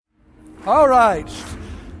All right.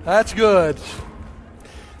 That's good.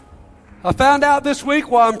 I found out this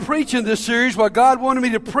week while I'm preaching this series, while God wanted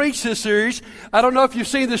me to preach this series, I don't know if you've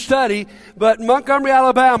seen the study, but Montgomery,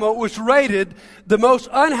 Alabama was rated the most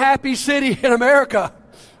unhappy city in America.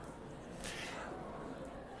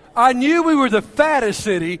 I knew we were the fattest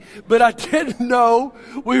city, but I didn't know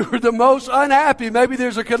we were the most unhappy. Maybe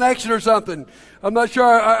there's a connection or something. I'm not sure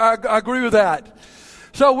I agree with that.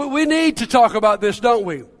 So we need to talk about this, don't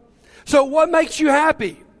we? So what makes you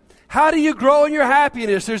happy? How do you grow in your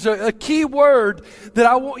happiness? There's a key word that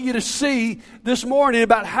I want you to see this morning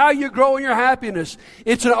about how you grow in your happiness.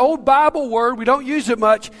 It's an old Bible word. We don't use it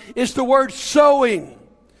much. It's the word sowing.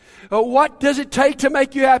 What does it take to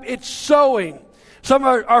make you happy? It's sowing. Some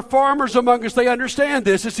of our farmers among us, they understand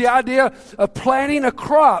this. It's the idea of planting a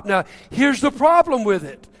crop. Now, here's the problem with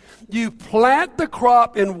it. You plant the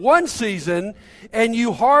crop in one season and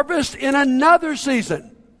you harvest in another season.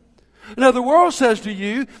 Now, the world says to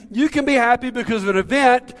you, you can be happy because of an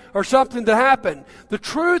event or something that happened. The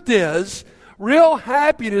truth is, real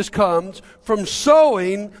happiness comes from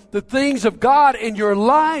sowing the things of God in your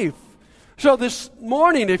life. So this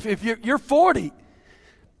morning, if you're 40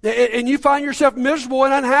 and you find yourself miserable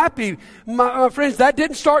and unhappy, my friends, that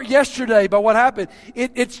didn't start yesterday by what happened.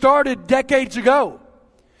 It started decades ago.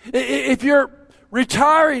 If you're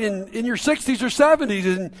retiring in your 60s or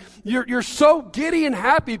 70s and you're so giddy and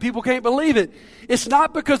happy people can't believe it, it's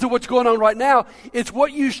not because of what's going on right now. It's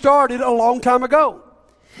what you started a long time ago.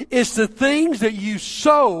 It's the things that you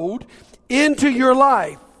sowed into your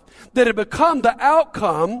life that have become the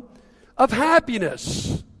outcome of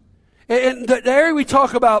happiness. And the area we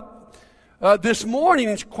talk about this morning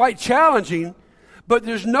is quite challenging, but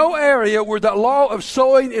there's no area where the law of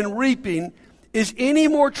sowing and reaping is any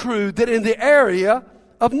more true than in the area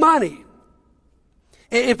of money.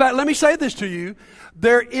 In fact, let me say this to you.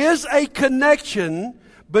 There is a connection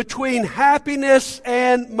between happiness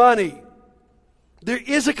and money. There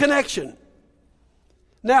is a connection.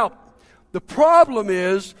 Now, the problem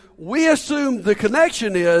is we assume the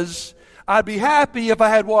connection is I'd be happy if I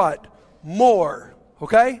had what? More.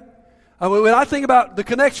 Okay? I mean, when I think about the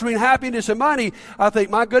connection between happiness and money, I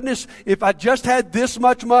think, my goodness, if I just had this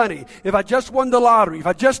much money, if I just won the lottery, if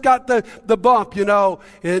I just got the bump,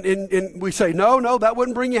 and we say, no, that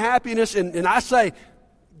wouldn't bring you happiness. And I say,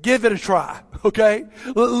 give it a try, okay?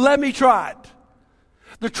 Let me try it.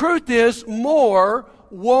 The truth is, more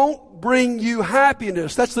won't bring you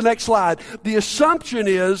happiness. That's the next slide. The assumption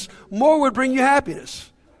is more would bring you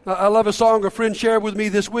happiness. I love a song a friend shared with me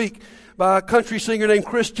this week by a country singer named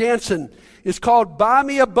Chris Jansen. It's called Buy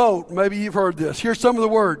Me a Boat. Maybe you've heard this. Here's some of the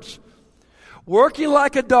words. Working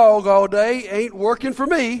like a dog all day ain't working for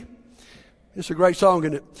me. It's a great song,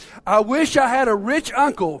 isn't it? I wish I had a rich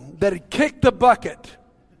uncle that had kicked the bucket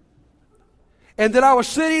and that I was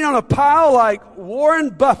sitting on a pile like Warren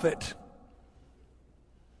Buffett.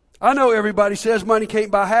 I know everybody says money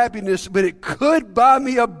can't buy happiness, but it could buy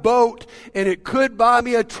me a boat and it could buy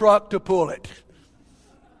me a truck to pull it.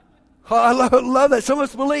 I love that. Some of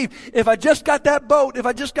us believe if I just got that boat, if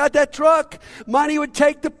I just got that truck, money would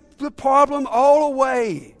take the problem all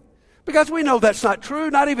away. Because we know that's not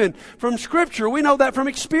true, not even from Scripture. We know that from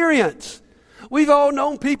experience. We've all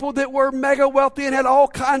known people that were mega wealthy and had all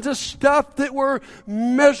kinds of stuff that were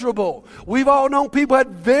miserable. We've all known people that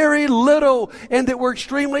had very little and that were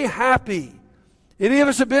extremely happy. Any of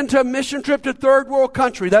us have been to a mission trip to third world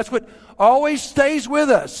country. That's what always stays with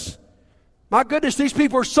us. My goodness, these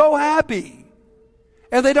people are so happy.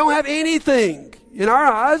 And they don't have anything in our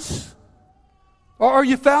eyes. Or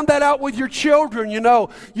you found that out with your children, You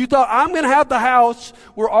thought, I'm going to have the house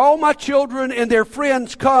where all my children and their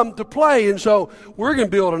friends come to play. And so we're going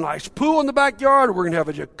to build a nice pool in the backyard. We're going to have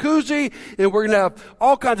a jacuzzi. And we're going to have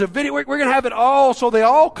all kinds of video. We're going to have it all. So they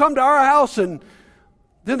all come to our house. And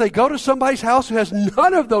then they go to somebody's house who has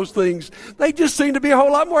none of those things. They just seem to be a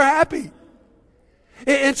whole lot more happy.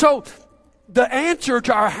 And so the answer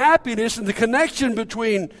to our happiness and the connection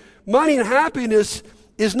between money and happiness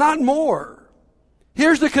is not more.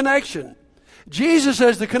 Here's the connection. Jesus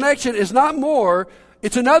says the connection is not more.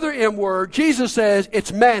 It's another M word. Jesus says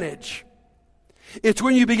it's manage. It's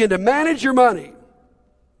when you begin to manage your money.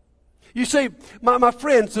 You see, my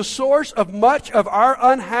friends, the source of much of our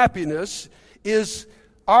unhappiness is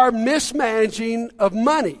our mismanaging of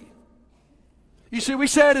money. You see, we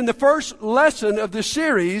said in the first lesson of this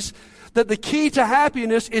series that the key to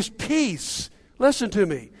happiness is peace. Listen to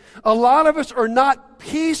me. A lot of us are not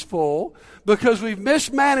peaceful because we've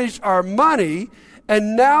mismanaged our money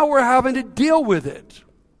and now we're having to deal with it.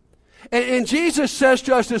 And Jesus says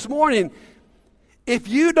to us this morning, If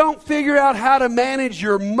you don't figure out how to manage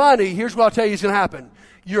your money, here's what I'll tell you is going to happen.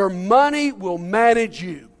 Your money will manage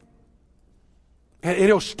you. And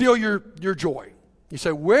it'll steal your joy. You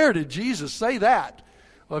say, where did Jesus say that?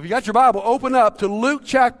 Well, if you got your Bible, open up to Luke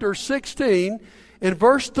chapter 16 and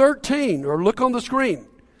verse 13, or look on the screen.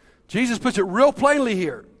 Jesus puts it real plainly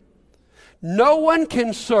here. No one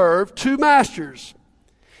can serve two masters.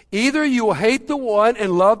 Either you will hate the one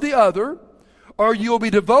and love the other, or you will be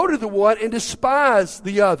devoted to the one and despise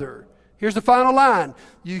the other. Here's the final line.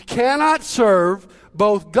 You cannot serve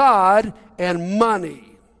both God and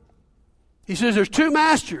money. He says there's two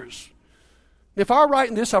masters. If I were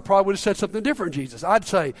writing this, I probably would have said something different, Jesus. I'd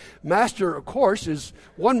say, master, of course, is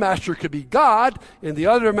one master could be God, and the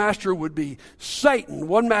other master would be Satan.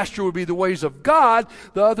 One master would be the ways of God,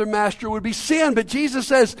 the other master would be sin. But Jesus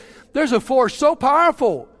says, there's a force so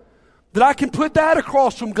powerful that I can put that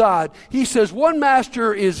across from God. He says, one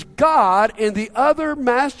master is God, and the other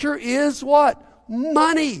master is what?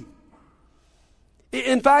 Money.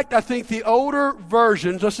 In fact, I think the older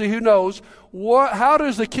versions, let's see who knows, how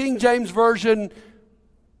does the King James Version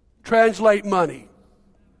translate money?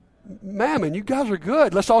 Mammon. You guys are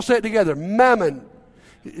good. Let's all say it together. Mammon.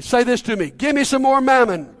 Say this to me. Give me some more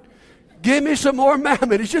mammon. Give me some more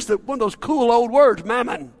mammon. It's just one of those cool old words,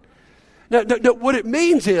 mammon. Now, what it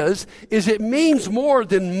means is it means more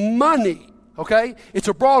than money, okay? It's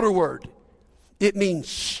a broader word. It means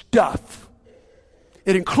stuff.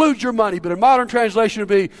 It includes your money, but a modern translation would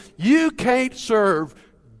be, you can't serve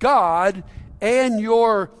God and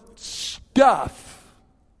your stuff.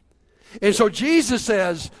 And so Jesus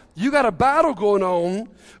says, you got a battle going on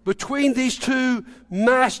between these two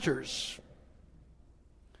masters.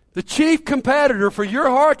 The chief competitor for your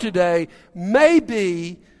heart today may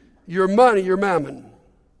be your money, your mammon.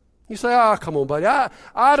 You say, come on, buddy.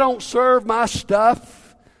 I don't serve my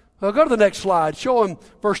stuff. Well, go to the next slide. Show him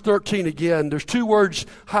verse 13 again. There's two words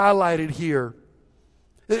highlighted here.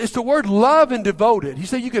 It's the word love and devoted. He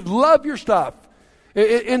said you could love your stuff.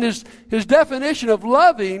 In his definition of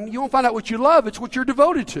loving, you won't find out what you love, it's what you're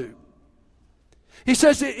devoted to. He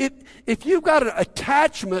says if you've got an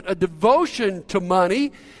attachment, a devotion to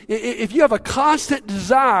money, if you have a constant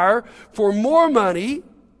desire for more money,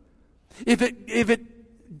 if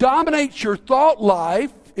it dominates your thought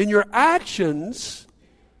life and your actions,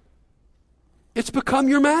 it's become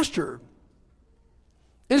your master.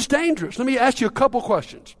 It's dangerous. Let me ask you a couple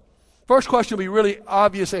questions. First question will be really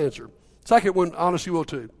obvious answer. Second one, honestly, will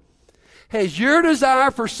too. Has your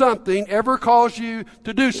desire for something ever caused you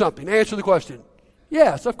to do something? Answer the question.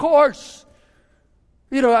 Yes, of course.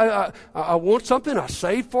 You know, I want something, I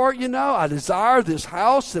save for it, I desire this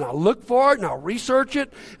house, and I look for it, and I research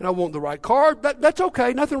it, and I want the right car. That's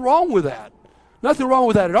okay, nothing wrong with that. Nothing wrong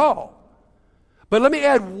with that at all. But let me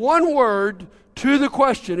add one word to the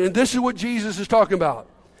question, and this is what Jesus is talking about.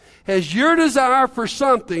 Has your desire for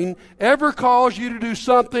something ever caused you to do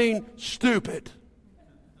something stupid?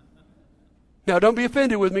 Now, don't be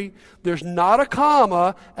offended with me. There's not a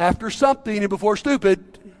comma after something and before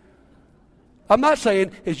stupid. I'm not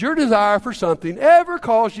saying, has your desire for something ever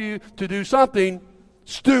caused you to do something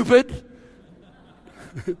stupid?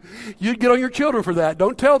 You'd get on your children for that.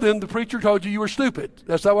 Don't tell them the preacher told you were stupid.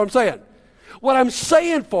 That's not what I'm saying. What I'm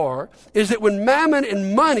saying is that when mammon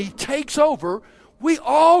and money takes over, we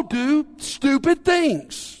all do stupid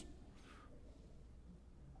things.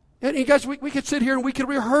 And you guys, we could sit here and we could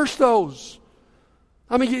rehearse those.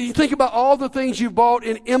 I mean, you think about all the things you've bought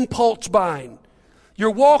in impulse buying.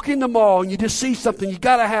 You're walking the mall and you just see something you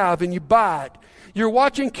got to have and you buy it. You're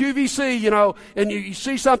watching QVC, and you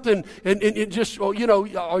see something and it just, all you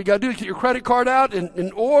got to do is get your credit card out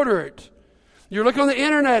and order it. You're looking on the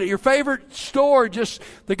internet at your favorite store,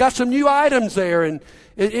 they got some new items there, and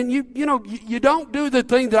you don't do the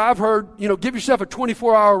thing that I've heard, give yourself a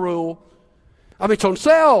 24-hour rule. I mean, it's on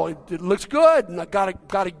sale, it looks good, and I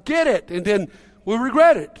gotta get it, and then we'll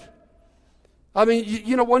regret it. I mean,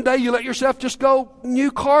 one day you let yourself just go new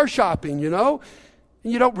car shopping, and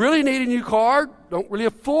you don't really need a new car, don't really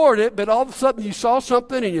afford it, but all of a sudden you saw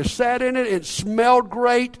something and you sat in it, and it smelled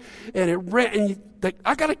great, and you think,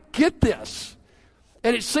 I gotta get this.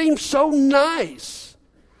 And it seems so nice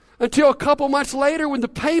until a couple months later when the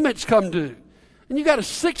payments come due. And you got a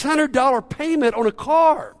 $600 payment on a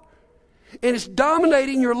car. And it's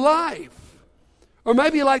dominating your life. Or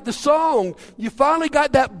maybe like the song, you finally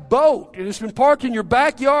got that boat and it's been parked in your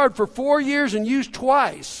backyard for 4 years and used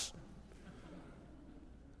twice.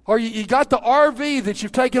 Or you got the RV that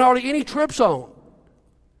you've taken hardly any trips on.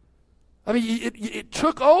 I mean, it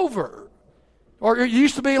took over. Or it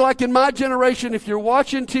used to be like in my generation, if you're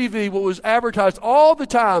watching TV, what was advertised all the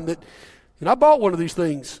time that, And I bought one of these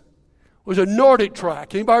things. It was a Nordic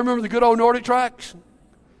track. Anybody remember the good old Nordic tracks?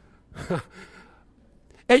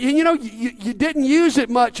 And you know, you didn't use it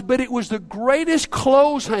much, but it was the greatest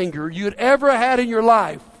clothes hanger you'd ever had in your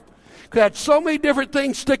life. It had so many different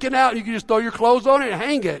things sticking out, you could just throw your clothes on it and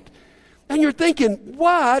hang it. And you're thinking,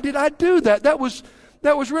 why did I do that? That was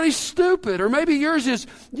really stupid. Or maybe yours is,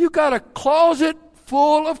 you got a closet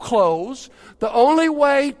full of clothes. The only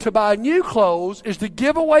way to buy new clothes is to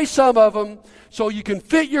give away some of them so you can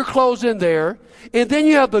fit your clothes in there. And then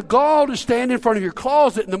you have the gall to stand in front of your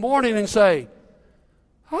closet in the morning and say,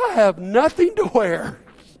 I have nothing to wear.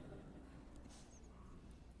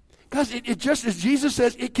 Because it just, as Jesus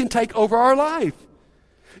says, it can take over our life.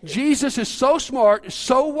 Jesus is so smart,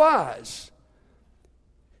 so wise.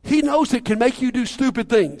 He knows it can make you do stupid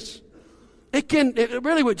things.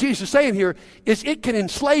 Really what Jesus is saying here is it can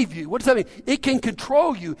enslave you. What does that mean? It can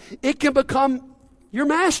control you. It can become your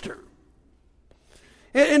master.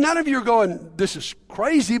 And none of you are going, this is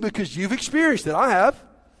crazy, because you've experienced it. I have.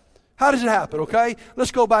 How does it happen, okay?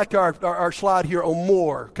 Let's go back to our slide here on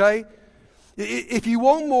more, okay? If you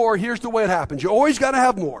want more, here's the way it happens. You always got to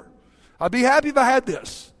have more. I'd be happy if I had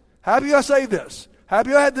this. Happy if I saved this. Happy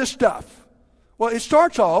if I had this stuff. Well, it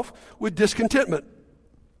starts off with discontentment.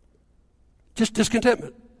 Just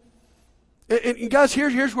discontentment. And guys,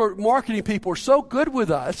 here's where marketing people are so good with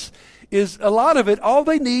us, is a lot of it, all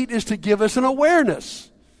they need is to give us an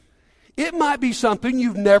awareness. It might be something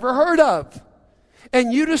you've never heard of.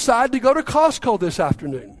 And you decide to go to Costco this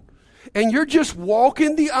afternoon. And you're just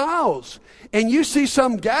walking the aisles. And you see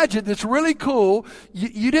some gadget that's really cool.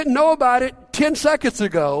 You didn't know about it 10 seconds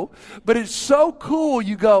ago. But it's so cool,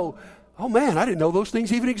 you go, oh man, I didn't know those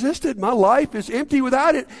things even existed. My life is empty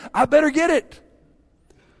without it. I better get it.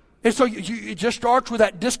 And so it just starts with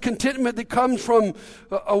that discontentment that comes from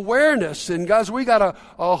awareness. And guys, we got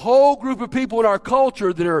a whole group of people in our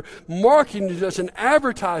culture that are marketing us and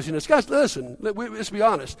advertising us. Guys, listen, let's be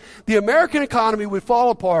honest. The American economy would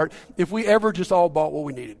fall apart if we ever just all bought what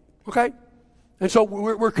we needed. Okay? And so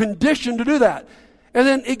we're conditioned to do that. And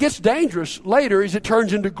then it gets dangerous later as it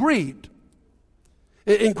turns into greed.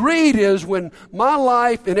 And greed is when my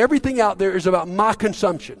life and everything out there is about my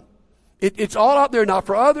consumption. It's all out there, not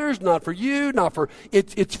for others, not for you,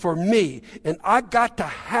 it's for me. And I got to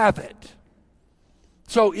have it.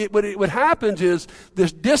 So what happens is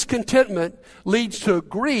this discontentment leads to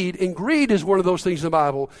greed, and greed is one of those things in the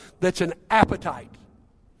Bible that's an appetite.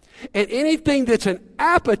 And anything that's an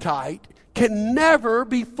appetite can never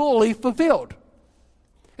be fully fulfilled.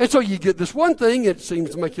 And so you get this one thing, it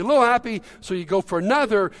seems to make you a little happy, so you go for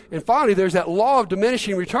another, and finally there's that law of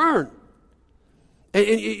diminishing return.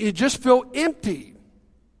 And you just feel empty.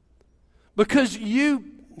 Because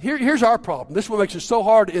here's our problem. This is what makes it so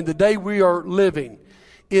hard in the day we are living,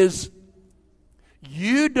 is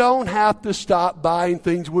you don't have to stop buying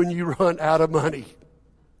things when you run out of money.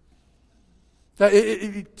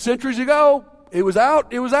 Centuries ago, it was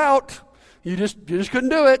out. You just couldn't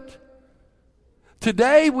do it.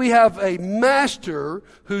 Today we have a master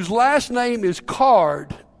whose last name is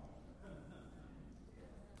Card.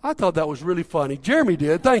 I thought that was really funny. Jeremy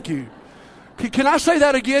did. Thank you. Can I say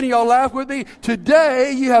that again and y'all laugh with me?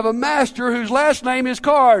 Today you have a master whose last name is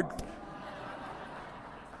Card.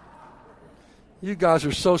 You guys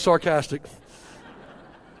are so sarcastic.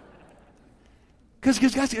 Because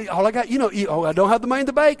guys, all I got, I don't have the money in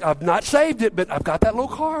the bank. I've not saved it, but I've got that little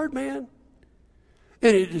card, man.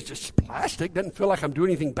 And it's just plastic. Doesn't feel like I'm doing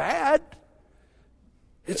anything bad.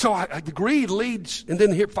 And so the greed leads, and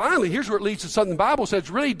then here's where it leads to something the Bible says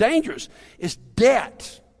is really dangerous. It's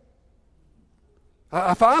debt.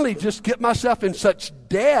 I finally just get myself in such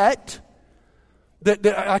debt that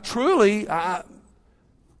I truly, I'm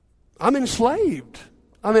enslaved.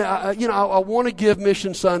 I mean, I want to give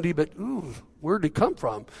Mission Sunday, but where did it come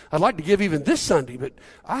from? I'd like to give even this Sunday, but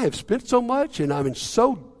I have spent so much, and I'm in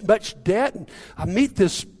so much debt, and I meet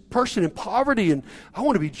this person in poverty, and I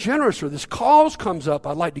want to be generous, or this cause comes up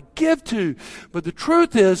I'd like to give to. But the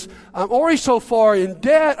truth is, I'm already so far in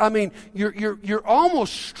debt. I mean, you're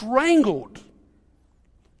almost strangled.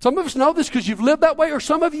 Some of us know this because you've lived that way, or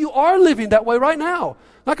some of you are living that way right now.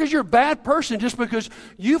 Not because you're a bad person, just because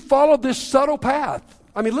you followed this subtle path.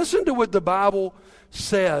 I mean, listen to what the Bible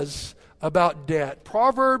says about debt.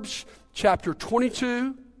 Proverbs chapter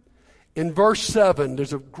 22 in verse 7,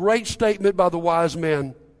 there's a great statement by the wise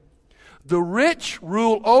man. The rich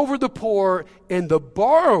rule over the poor, and the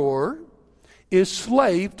borrower is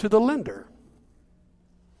slave to the lender.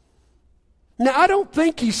 Now, I don't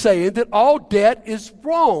think he's saying that all debt is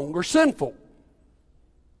wrong or sinful.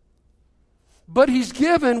 But he's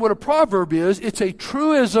given what a proverb is. It's a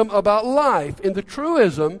truism about life. And the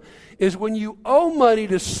truism is when you owe money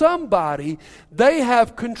to somebody, they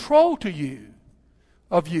have control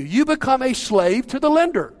of you. You become a slave to the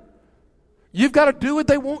lender. You've got to do what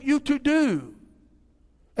they want you to do.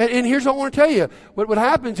 And here's what I want to tell you. What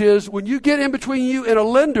happens is when you get in between you and a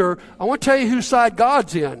lender, I want to tell you whose side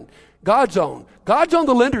God's in. God's on. God's on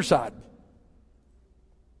the lender's side.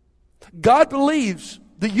 God believes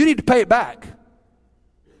that you need to pay it back.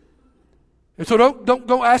 And so don't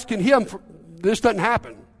go asking him for this doesn't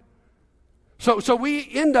happen. So we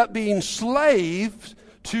end up being slaves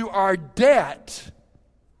to our debt.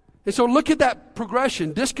 And so look at that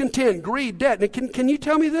progression: discontent, greed, debt. And can you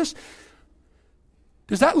tell me this?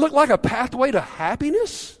 Does that look like a pathway to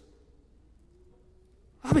happiness?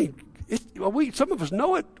 I mean, some of us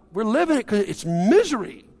know it. We're living it because it's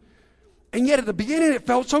misery. And yet at the beginning it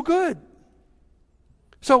felt so good.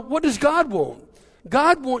 So what does God want?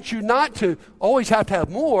 God wants you not to always have to have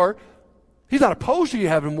more. He's not opposed to you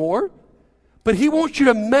having more. But he wants you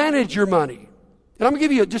to manage your money. And I'm going to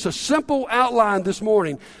give you just a simple outline this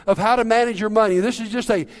morning of how to manage your money. This is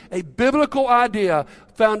just a biblical idea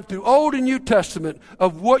found through Old and New Testament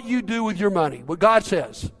of what you do with your money, what God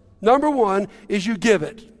says. Number one is you give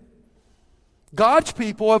it. God's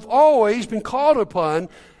people have always been called upon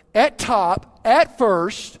at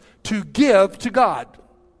first, to give to God.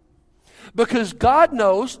 Because God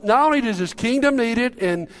knows not only does his kingdom need it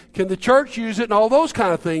and can the church use it and all those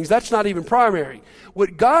kind of things, that's not even primary.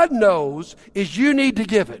 What God knows is you need to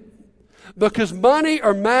give it. Because money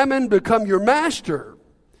or mammon become your master.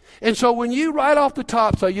 And so when you right off the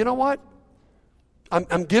top say, you know what?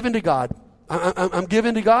 I'm giving to God. I'm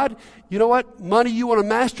giving to God. You know what? Money, you want to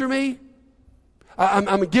master me? I'm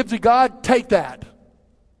going to give to God. Take that.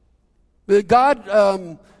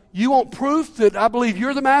 God, you want proof that I believe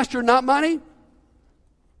you're the master, not money?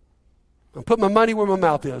 I'll put my money where my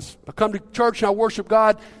mouth is. I come to church and I worship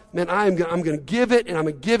God. Man, I'm going to give it, and I'm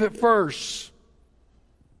going to give it first.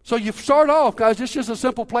 So you start off, guys, it's just a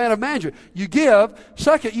simple plan of management. You give.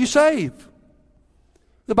 Second, you save.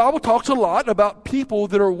 The Bible talks a lot about people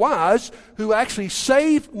that are wise who actually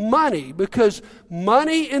save money, because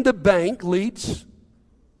money in the bank leads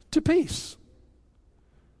to peace.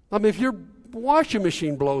 I mean, if your washing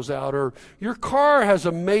machine blows out, or your car has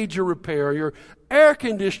a major repair, your air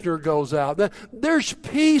conditioner goes out, there's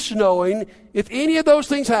peace knowing if any of those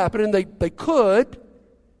things happen, and they could,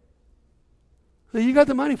 that you got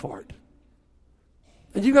the money for it.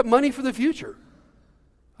 And you got money for the future.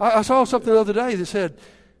 I saw something the other day that said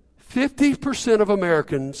 50% of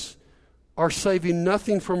Americans are saving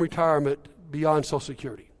nothing from retirement beyond Social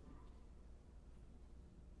Security.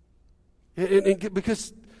 And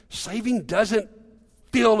because saving doesn't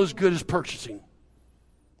feel as good as purchasing.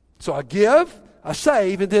 So I give, I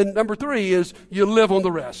save, and then number three is you live on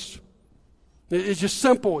the rest. It's just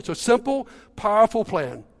simple. It's a simple, powerful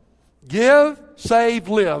plan. Give, save,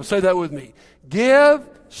 live. Say that with me. Give,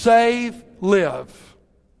 save, live.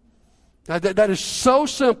 Now that is so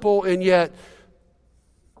simple and yet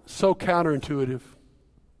so counterintuitive.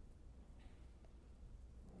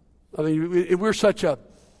 I mean,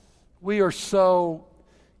 we are so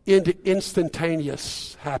into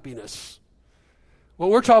instantaneous happiness. What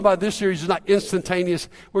we're talking about this series is not instantaneous.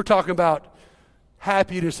 We're talking about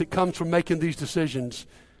happiness that comes from making these decisions.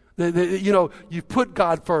 You've put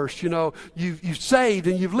God first. You've saved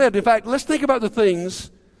and you've lived. In fact, let's think about the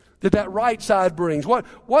things that right side brings.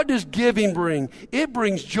 What does giving bring? It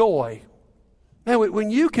brings joy. Man, when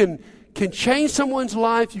you can change someone's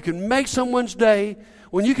life, you can make someone's day,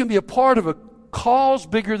 when you can be a part of a cause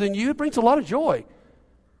bigger than you, it brings a lot of joy.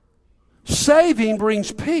 Saving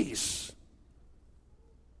brings peace.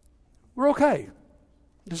 We're okay.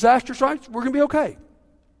 Disaster strikes, we're going to be okay.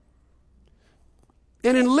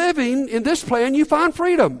 And in living in this plan, you find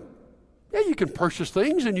freedom. Yeah, you can purchase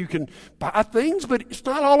things and you can buy things, but it's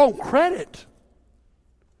not all on credit.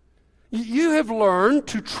 You have learned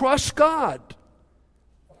to trust God,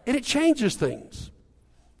 and it changes things.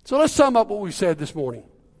 So let's sum up what we said this morning.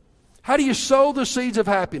 How do you sow the seeds of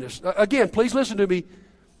happiness? Again, please listen to me.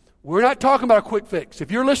 We're not talking about a quick fix.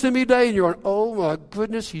 If you're listening to me today and you're going, oh my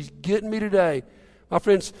goodness, he's getting me today. My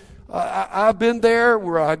friends, I've been there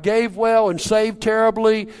where I gave well and saved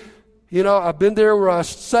terribly. I've been there where I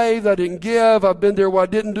saved, I didn't give. I've been there where I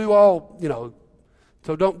didn't do all,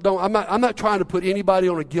 So I'm not trying to put anybody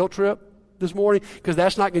on a guilt trip this morning, because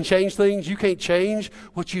that's not going to change things. You can't change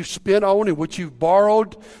what you've spent on and what you've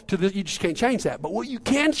borrowed you just can't change that. But what you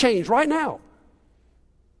can change right now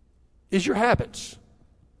is your habits.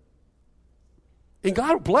 And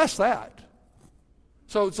God will bless that.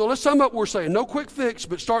 So let's sum up what we're saying. No quick fix,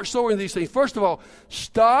 but start sowing these things. First of all,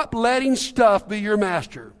 stop letting stuff be your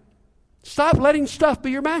master. Stop letting stuff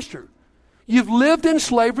be your master. You've lived in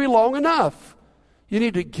slavery long enough. You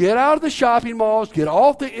need to get out of the shopping malls, get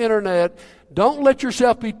off the internet. Don't let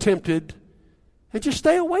yourself be tempted, and just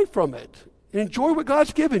stay away from it and enjoy what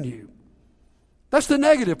God's given you. That's the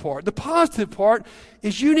negative part. The positive part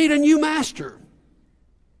is you need a new master.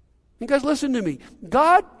 You guys, listen to me.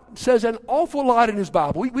 God says an awful lot in his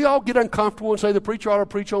Bible. We all get uncomfortable and say the preacher ought to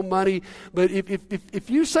preach on money, but if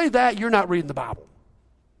you say that, you're not reading the Bible.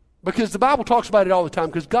 Because the Bible talks about it all the time,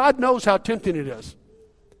 because God knows how tempting it is.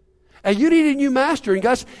 And you need a new master. And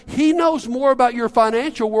guys, he knows more about your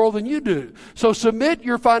financial world than you do. So submit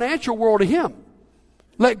your financial world to him.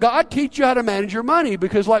 Let God teach you how to manage your money,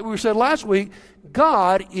 because like we said last week,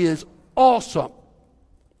 God is awesome.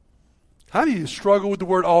 How many of you struggle with the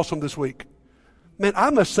word awesome this week? Man,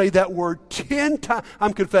 I must say that word 10 times.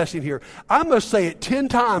 I'm confessing here. I must say it 10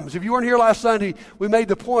 times. If you weren't here last Sunday, we made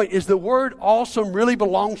the point, is the word awesome really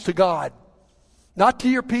belongs to God. Not to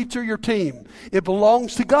your pizza or your team. It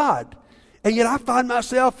belongs to God. And yet I find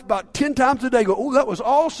myself about 10 times a day go, oh, that was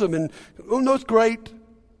awesome. And, oh, no, it's great.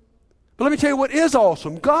 But let me tell you what is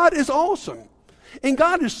awesome. God is awesome. And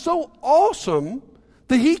God is so awesome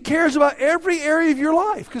that he cares about every area of your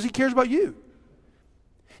life because he cares about you.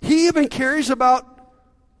 He even cares about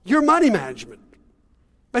your money management.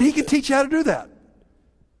 But he can teach you how to do that.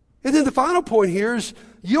 And then the final point here is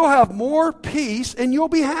you'll have more peace and you'll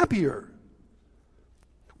be happier.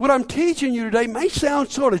 What I'm teaching you today may sound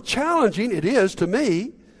sort of challenging. It is to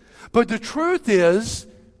me. But the truth is,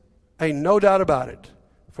 ain't no doubt about it,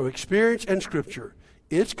 from experience and Scripture,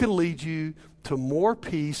 it's going to lead you to more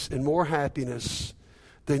peace and more happiness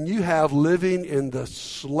than you have living in the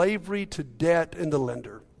slavery to debt and the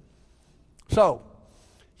lender. So,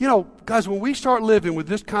 you know, guys, when we start living with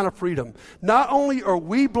this kind of freedom, not only are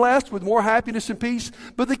we blessed with more happiness and peace,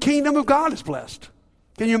 but the kingdom of God is blessed.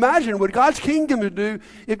 Can you imagine what God's kingdom would do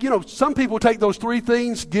if, you know, some people take those three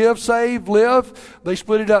things, give, save, live, they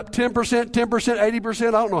split it up 10%, 10%, 80%,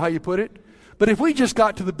 I don't know how you put it. But if we just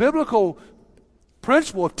got to the biblical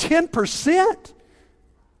principle of 10%,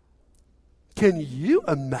 can you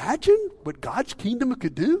imagine what God's kingdom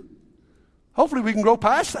could do? Hopefully we can grow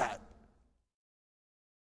past that.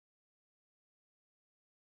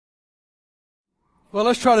 Well,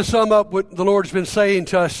 let's try to sum up what the Lord's been saying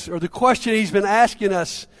to us, or the question he's been asking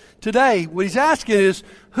us today. What he's asking is,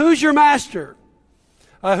 who's your master?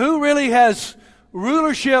 Who really has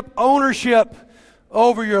rulership, ownership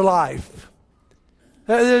over your life?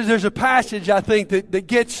 There's a passage, I think, that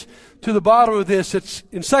gets to the bottom of this. It's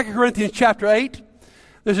in 2 Corinthians chapter 8.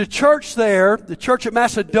 There's a church there, the church at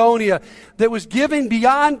Macedonia, that was giving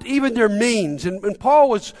beyond even their means. And Paul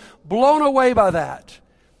was blown away by that.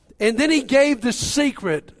 And then he gave the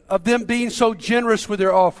secret of them being so generous with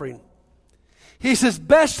their offering. He says,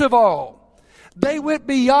 best of all, they went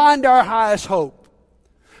beyond our highest hope.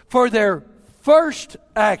 For their first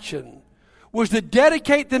action was to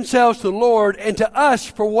dedicate themselves to the Lord and to us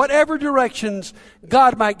for whatever directions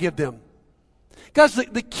God might give them. Guys,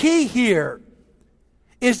 the key here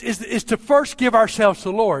is to first give ourselves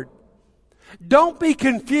to the Lord. Don't be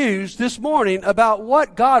confused this morning about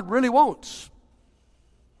what God really wants.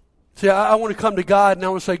 See, I want to come to God and I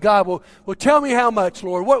want to say, God, well, tell me how much,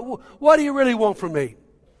 Lord. What do you really want from me?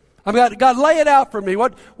 I mean, God, lay it out for me.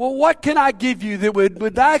 What can I give you that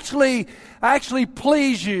would actually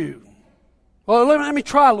please you? Well, let me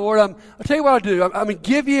try, Lord. I'll tell you what I'll do. I'm going to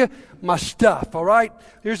give you my stuff, all right?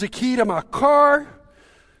 Here's the key to my car,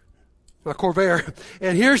 my Corvair.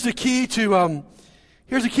 And here's the key to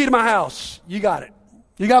my house. You got it.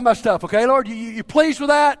 You got my stuff, okay, Lord? You pleased with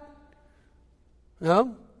that?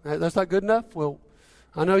 No? That's not good enough? Well,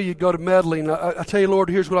 I know you'd go to meddling. I tell you, Lord,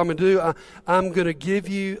 here's what I'm going to do. I'm going to give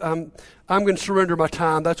you, I'm going to surrender my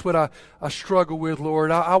time. That's what I struggle with, Lord.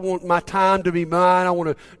 I want my time to be mine. I want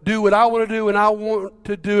to do what I want to do, and I want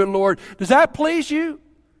to do it, Lord. Does that please you?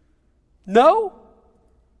 No?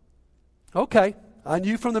 Okay. I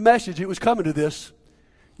knew from the message it was coming to this.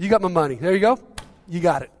 You got my money. There you go. You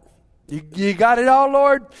got it. You got it all,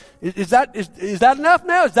 Lord? Is that enough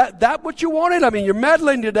now? Is that what you wanted? I mean, you're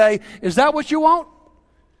meddling today. Is that what you want?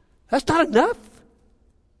 That's not enough.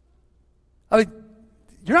 I mean,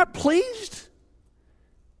 you're not pleased?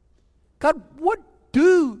 God, what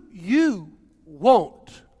do you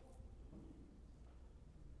want?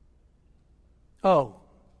 Oh,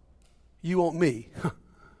 you want me.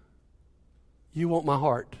 You want my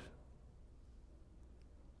heart.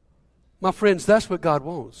 My friends, that's what God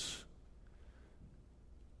wants.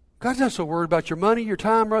 God's not so worried about your money, your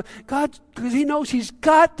time. God, because He knows He's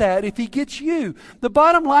got that if He gets you. The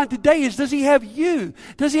bottom line today is, does He have you?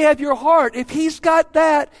 Does He have your heart? If He's got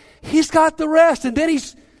that, He's got the rest. And then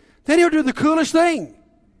He'll do the coolest thing.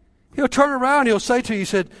 He'll turn around and He'll say to you, He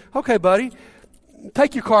said, okay, buddy,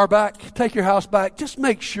 take your car back, take your house back. Just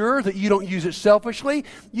make sure that you don't use it selfishly.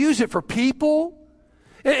 Use it for people.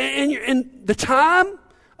 And the time,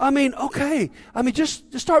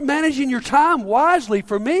 just start managing your time wisely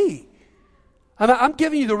for me. I'm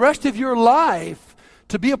giving you the rest of your life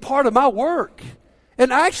to be a part of my work.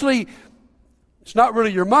 And actually, it's not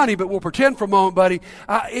really your money, but we'll pretend for a moment, buddy.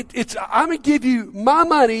 I'm going to give you my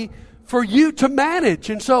money for you to manage.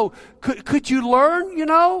 And so could you learn,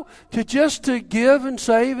 to give and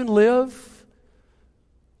save and live?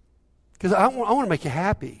 Because I want to make you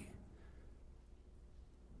happy.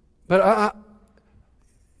 But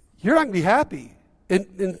you're not going to be happy.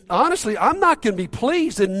 And honestly, I'm not going to be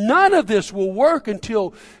pleased, and none of this will work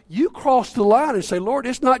until you cross the line and say, Lord,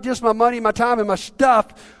 it's not just my money, my time, and my stuff.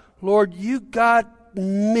 Lord, you got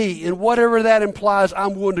me. And whatever that implies,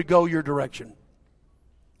 I'm willing to go your direction.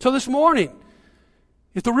 So this morning,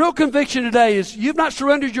 if the real conviction today is you've not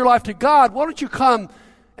surrendered your life to God, why don't you come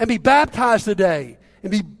and be baptized today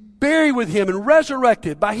and be buried with Him and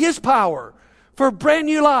resurrected by His power for a brand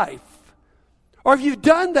new life? Or if you've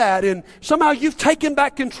done that and somehow you've taken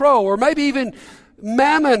back control, or maybe even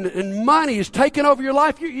mammon and money has taken over your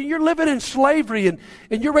life, you're living in slavery and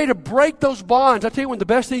you're ready to break those bonds. I tell you, one of the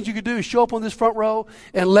best things you could do is show up on this front row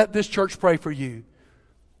and let this church pray for you.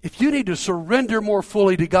 If you need to surrender more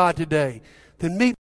fully to God today, then meet